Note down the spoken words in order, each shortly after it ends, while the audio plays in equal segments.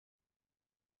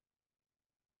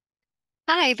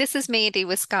Hi, this is Mandy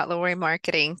with Scott Lowry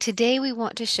Marketing. Today we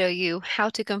want to show you how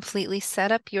to completely set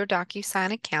up your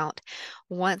DocuSign account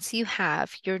once you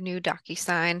have your new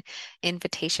DocuSign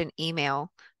invitation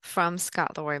email from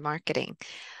Scott Lowry Marketing.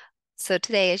 So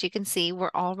today, as you can see,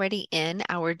 we're already in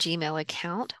our Gmail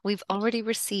account. We've already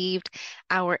received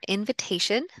our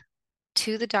invitation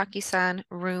to the DocuSign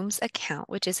Rooms account,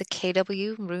 which is a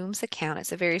KW Rooms account.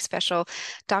 It's a very special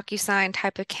DocuSign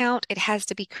type account. It has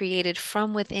to be created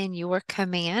from within your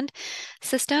command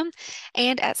system.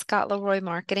 And at Scott Leroy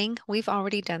Marketing, we've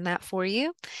already done that for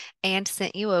you and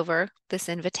sent you over this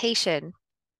invitation.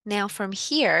 Now from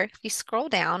here, if you scroll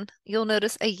down, you'll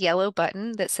notice a yellow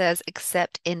button that says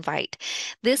Accept Invite.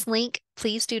 This link,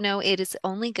 please do know it is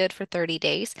only good for 30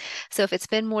 days. So if it's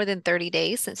been more than 30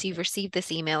 days since you've received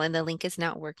this email and the link is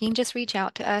not working, just reach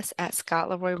out to us at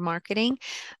Scott Leroy Marketing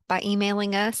by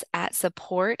emailing us at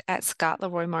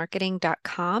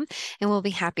support@scottleroymarketing.com, and we'll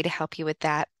be happy to help you with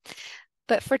that.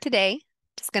 But for today,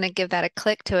 just going to give that a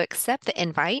click to accept the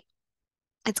invite.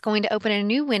 It's going to open a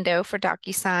new window for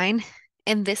DocuSign,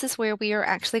 and this is where we are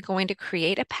actually going to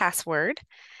create a password.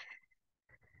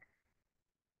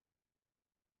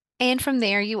 And from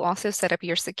there, you also set up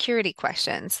your security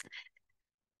questions.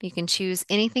 You can choose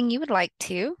anything you would like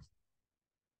to.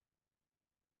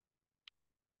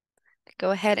 Go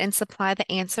ahead and supply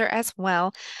the answer as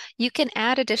well. You can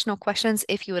add additional questions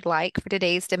if you would like. For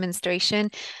today's demonstration,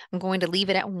 I'm going to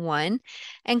leave it at 1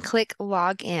 and click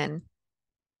Log In.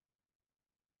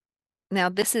 Now,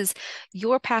 this is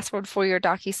your password for your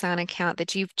DocuSign account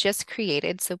that you've just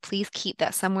created, so please keep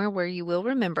that somewhere where you will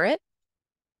remember it.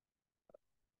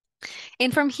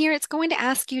 And from here, it's going to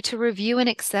ask you to review and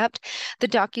accept the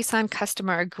DocuSign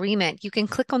customer agreement. You can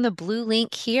click on the blue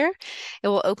link here. It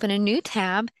will open a new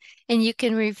tab, and you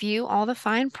can review all the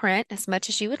fine print as much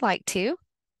as you would like to.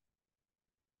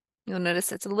 You'll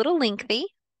notice it's a little lengthy.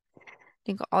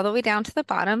 You can go all the way down to the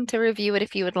bottom to review it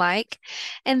if you would like.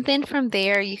 And then from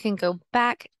there, you can go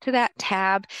back to that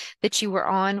tab that you were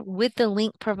on with the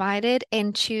link provided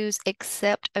and choose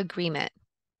Accept Agreement.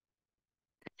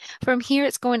 From here,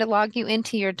 it's going to log you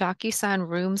into your DocuSign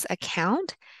Rooms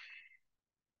account,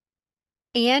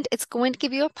 and it's going to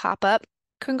give you a pop-up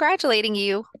congratulating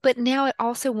you, but now it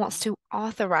also wants to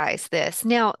authorize this.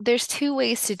 Now, there's two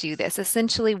ways to do this.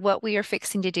 Essentially, what we are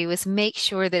fixing to do is make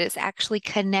sure that it's actually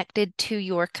connected to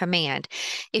your command.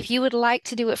 If you would like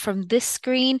to do it from this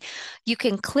screen, you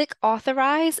can click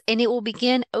authorize and it will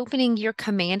begin opening your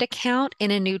command account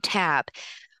in a new tab.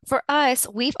 For us,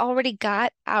 we've already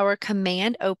got our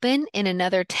command open in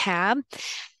another tab.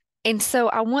 And so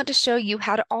I want to show you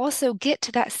how to also get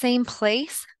to that same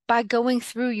place by going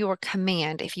through your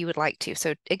command if you would like to.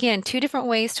 So again, two different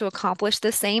ways to accomplish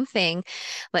the same thing.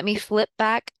 Let me flip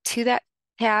back to that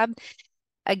tab.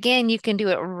 Again, you can do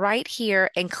it right here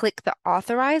and click the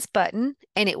authorize button,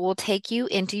 and it will take you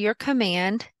into your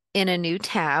command in a new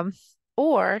tab.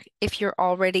 Or if you're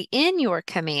already in your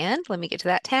command, let me get to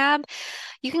that tab.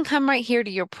 You can come right here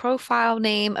to your profile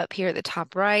name up here at the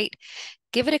top right,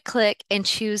 give it a click and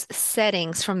choose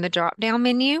settings from the drop-down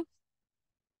menu.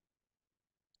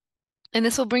 And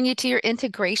this will bring you to your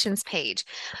integrations page.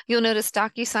 You'll notice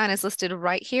DocuSign is listed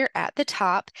right here at the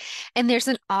top, and there's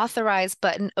an authorize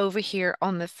button over here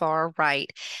on the far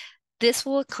right. This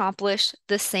will accomplish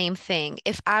the same thing.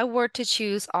 If I were to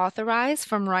choose authorize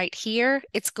from right here,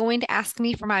 it's going to ask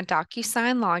me for my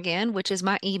DocuSign login, which is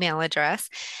my email address,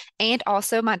 and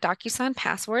also my DocuSign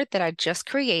password that I just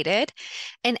created,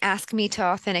 and ask me to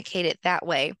authenticate it that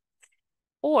way.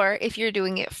 Or if you're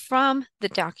doing it from the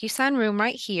DocuSign room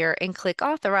right here and click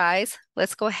authorize,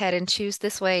 let's go ahead and choose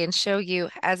this way and show you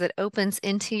as it opens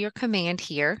into your command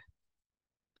here.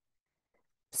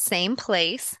 Same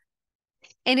place.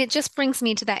 And it just brings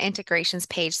me to that integrations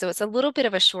page. So it's a little bit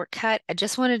of a shortcut. I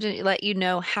just wanted to let you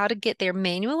know how to get there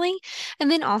manually and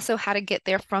then also how to get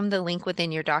there from the link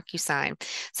within your DocuSign.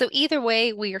 So either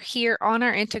way, we are here on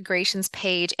our integrations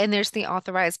page and there's the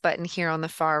authorize button here on the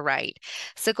far right.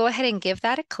 So go ahead and give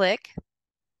that a click.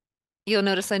 You'll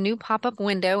notice a new pop-up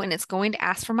window and it's going to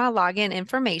ask for my login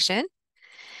information.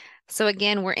 So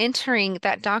again, we're entering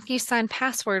that DocuSign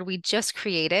password we just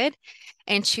created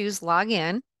and choose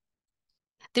login.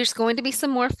 There's going to be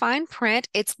some more fine print.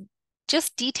 It's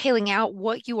just detailing out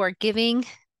what you are giving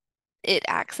it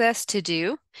access to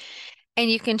do. And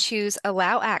you can choose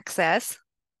allow access.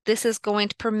 This is going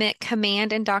to permit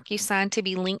Command and DocuSign to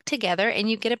be linked together, and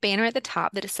you get a banner at the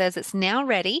top that it says it's now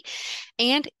ready,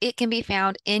 and it can be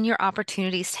found in your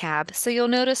Opportunities tab. So you'll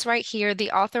notice right here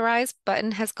the Authorize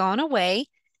button has gone away,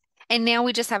 and now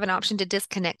we just have an option to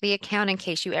disconnect the account in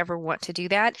case you ever want to do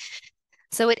that.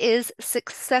 So it is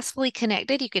successfully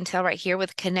connected. You can tell right here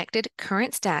with connected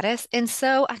current status. And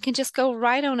so I can just go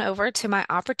right on over to my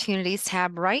opportunities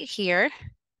tab right here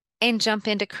and jump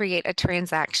in to create a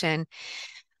transaction.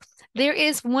 There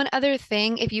is one other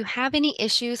thing. If you have any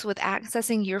issues with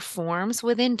accessing your forms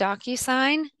within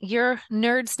DocuSign, your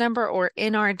NERDS number or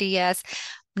NRDS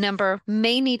number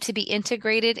may need to be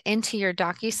integrated into your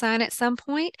DocuSign at some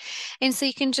point. And so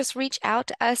you can just reach out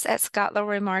to us at Scott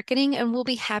Leroy Marketing, and we'll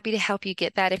be happy to help you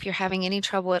get that if you're having any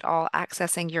trouble at all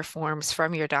accessing your forms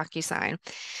from your DocuSign.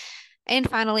 And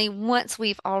finally, once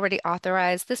we've already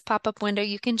authorized this pop-up window,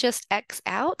 you can just X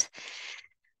out.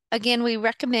 Again, we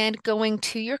recommend going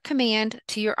to your command,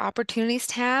 to your Opportunities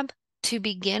tab to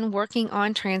begin working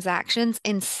on transactions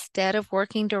instead of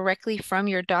working directly from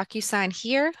your DocuSign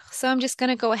here. So I'm just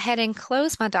going to go ahead and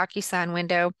close my DocuSign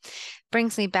window.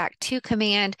 Brings me back to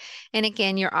command. And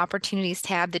again, your Opportunities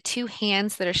tab, the two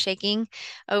hands that are shaking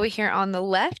over here on the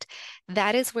left,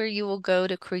 that is where you will go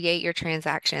to create your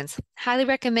transactions. Highly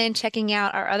recommend checking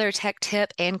out our other tech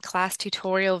tip and class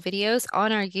tutorial videos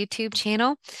on our YouTube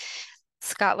channel,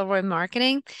 Scott Leroy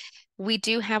Marketing. We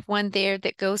do have one there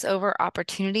that goes over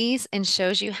opportunities and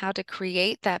shows you how to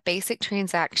create that basic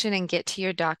transaction and get to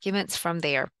your documents from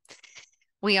there.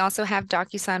 We also have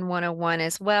DocuSign 101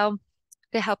 as well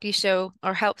to help you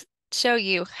help show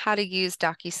you how to use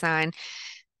DocuSign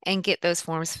and get those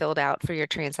forms filled out for your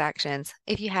transactions.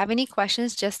 If you have any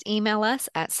questions, just email us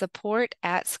at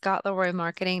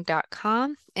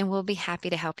support@scottleroymarketing.com and we'll be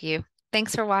happy to help you.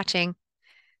 Thanks for watching.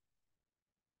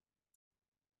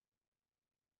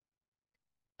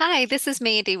 Hi, this is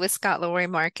Mandy with Scott Leroy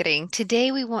Marketing.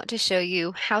 Today we want to show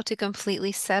you how to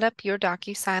completely set up your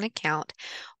DocuSign account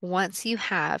once you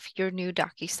have your new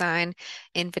DocuSign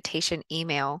invitation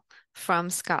email from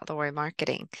Scott Leroy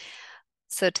Marketing.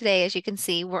 So today, as you can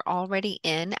see, we're already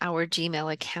in our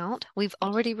Gmail account. We've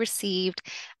already received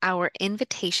our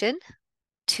invitation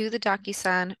to the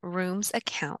DocuSign Rooms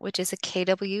account, which is a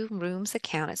KW Rooms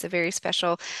account. It's a very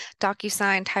special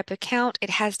DocuSign type account. It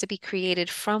has to be created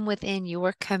from within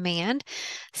your command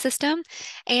system.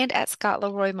 And at Scott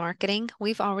Leroy Marketing,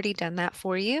 we've already done that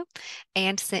for you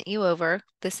and sent you over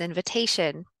this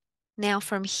invitation. Now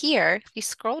from here, if you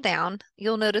scroll down,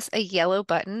 you'll notice a yellow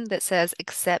button that says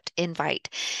Accept Invite.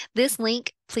 This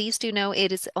link, please do know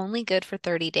it is only good for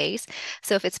 30 days.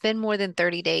 So if it's been more than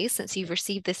 30 days since you've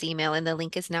received this email and the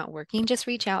link is not working, just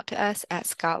reach out to us at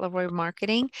Scott Leroy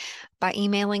Marketing by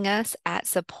emailing us at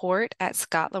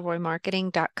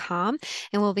support@scottleroymarketing.com,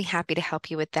 and we'll be happy to help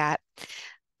you with that.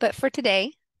 But for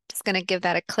today, just going to give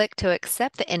that a click to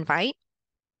accept the invite.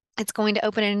 It's going to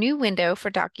open a new window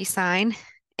for DocuSign.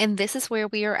 And this is where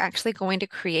we are actually going to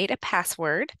create a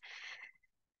password.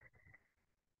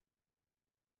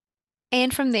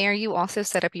 And from there, you also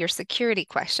set up your security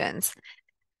questions.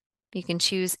 You can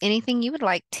choose anything you would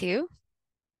like to.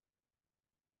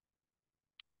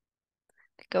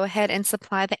 Go ahead and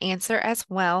supply the answer as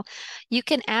well. You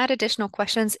can add additional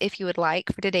questions if you would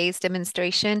like. For today's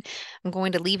demonstration, I'm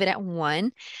going to leave it at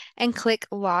 1 and click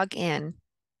Log In.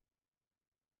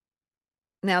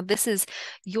 Now, this is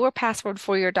your password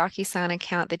for your DocuSign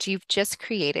account that you've just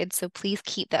created, so please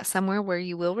keep that somewhere where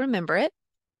you will remember it.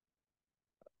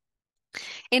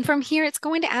 And from here, it's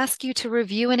going to ask you to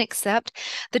review and accept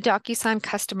the DocuSign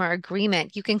customer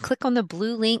agreement. You can click on the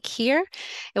blue link here.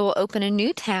 It will open a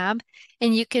new tab,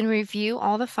 and you can review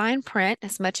all the fine print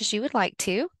as much as you would like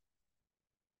to.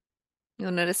 You'll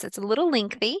notice it's a little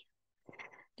lengthy.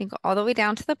 You can go all the way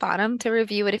down to the bottom to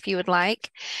review it if you would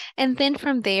like. And then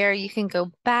from there, you can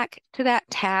go back to that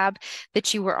tab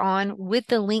that you were on with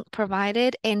the link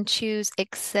provided and choose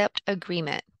Accept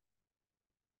Agreement.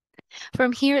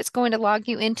 From here, it's going to log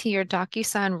you into your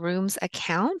DocuSign Rooms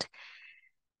account,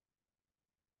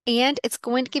 and it's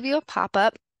going to give you a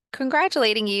pop-up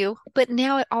congratulating you, but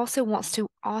now it also wants to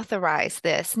authorize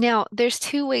this. Now, there's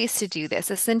two ways to do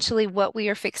this. Essentially, what we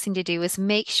are fixing to do is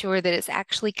make sure that it's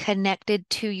actually connected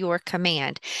to your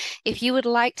command. If you would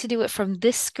like to do it from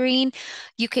this screen,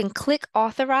 you can click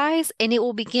Authorize, and it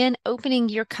will begin opening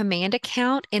your command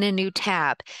account in a new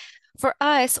tab. For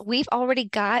us, we've already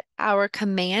got our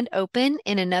command open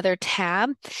in another tab.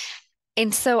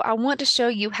 And so I want to show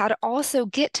you how to also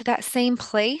get to that same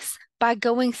place by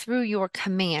going through your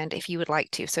command if you would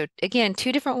like to. So again,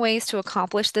 two different ways to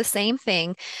accomplish the same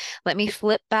thing. Let me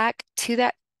flip back to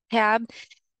that tab.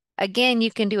 Again,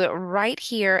 you can do it right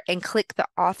here and click the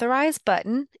Authorize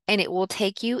button, and it will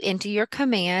take you into your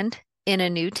command in a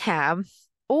new tab.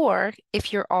 Or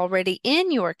if you're already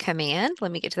in your command,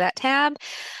 let me get to that tab.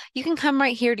 You can come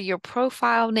right here to your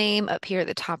profile name up here at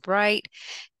the top right,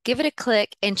 give it a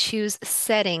click and choose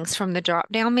Settings from the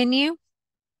drop-down menu.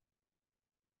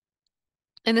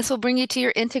 And this will bring you to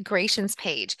your integrations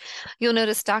page. You'll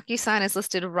notice DocuSign is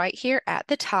listed right here at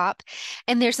the top,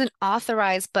 and there's an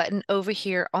authorize button over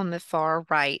here on the far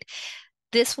right.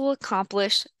 This will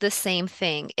accomplish the same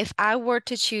thing. If I were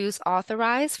to choose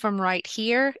authorize from right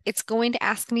here, it's going to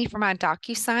ask me for my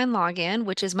DocuSign login,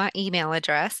 which is my email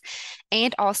address,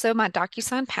 and also my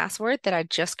DocuSign password that I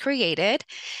just created,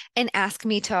 and ask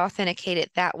me to authenticate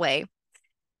it that way.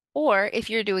 Or if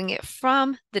you're doing it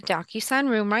from the DocuSign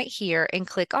room right here and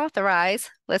click authorize,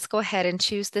 let's go ahead and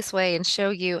choose this way and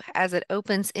show you as it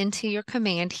opens into your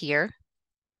command here.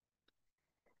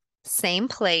 Same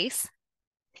place.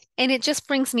 And it just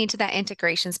brings me to that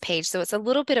integrations page. So it's a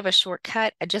little bit of a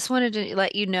shortcut. I just wanted to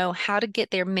let you know how to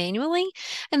get there manually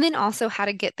and then also how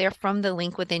to get there from the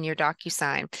link within your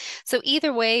DocuSign. So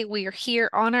either way, we are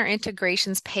here on our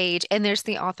integrations page and there's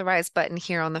the authorize button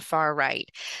here on the far right.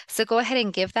 So go ahead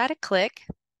and give that a click.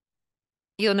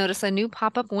 You'll notice a new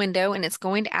pop-up window and it's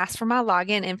going to ask for my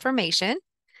login information.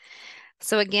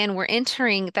 So again, we're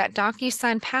entering that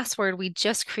DocuSign password we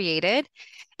just created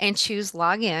and choose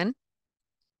login.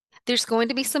 There's going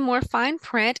to be some more fine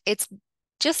print. It's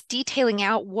just detailing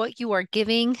out what you are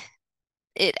giving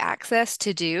it access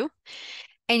to do.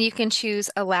 And you can choose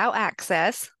allow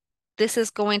access. This is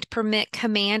going to permit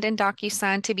Command and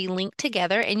DocuSign to be linked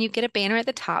together, and you get a banner at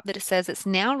the top that it says it's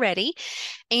now ready,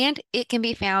 and it can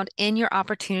be found in your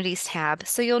Opportunities tab.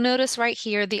 So you'll notice right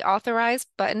here the Authorize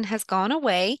button has gone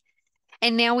away,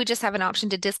 and now we just have an option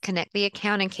to disconnect the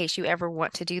account in case you ever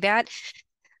want to do that.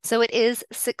 So it is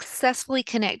successfully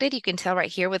connected. You can tell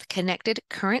right here with connected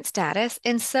current status.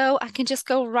 And so I can just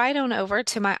go right on over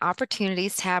to my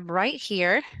Opportunities tab right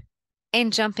here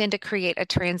and jump in to create a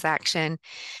transaction.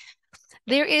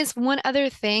 There is one other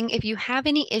thing. If you have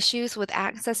any issues with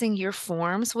accessing your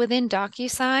forms within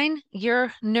DocuSign,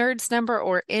 your NERDS number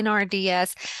or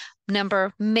NRDS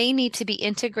number may need to be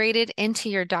integrated into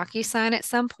your DocuSign at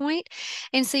some point.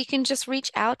 And so you can just reach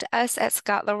out to us at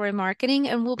Scott Leroy Marketing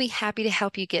and we'll be happy to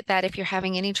help you get that if you're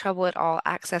having any trouble at all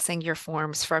accessing your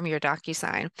forms from your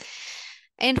DocuSign.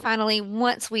 And finally,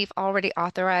 once we've already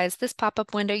authorized this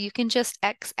pop-up window, you can just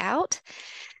X out.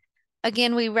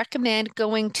 Again, we recommend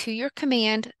going to your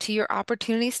command, to your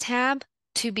Opportunities tab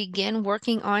to begin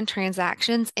working on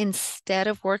transactions instead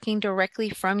of working directly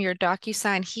from your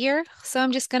DocuSign here. So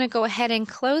I'm just going to go ahead and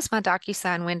close my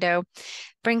DocuSign window.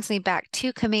 Brings me back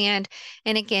to command.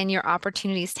 And again, your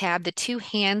Opportunities tab, the two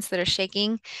hands that are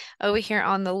shaking over here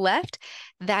on the left,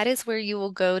 that is where you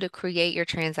will go to create your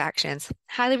transactions.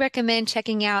 Highly recommend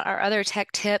checking out our other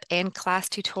tech tip and class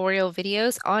tutorial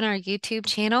videos on our YouTube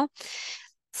channel,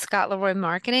 Scott Leroy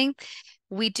Marketing.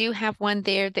 We do have one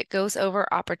there that goes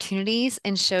over opportunities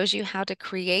and shows you how to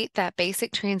create that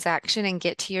basic transaction and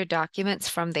get to your documents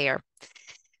from there.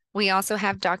 We also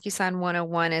have DocuSign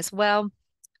 101 as well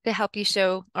to help you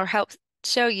help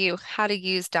show you how to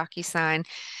use DocuSign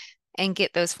and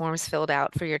get those forms filled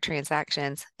out for your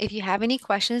transactions. If you have any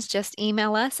questions, just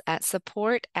email us at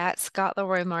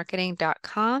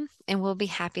support@scottleroymarketing.com and we'll be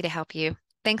happy to help you.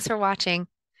 Thanks for watching.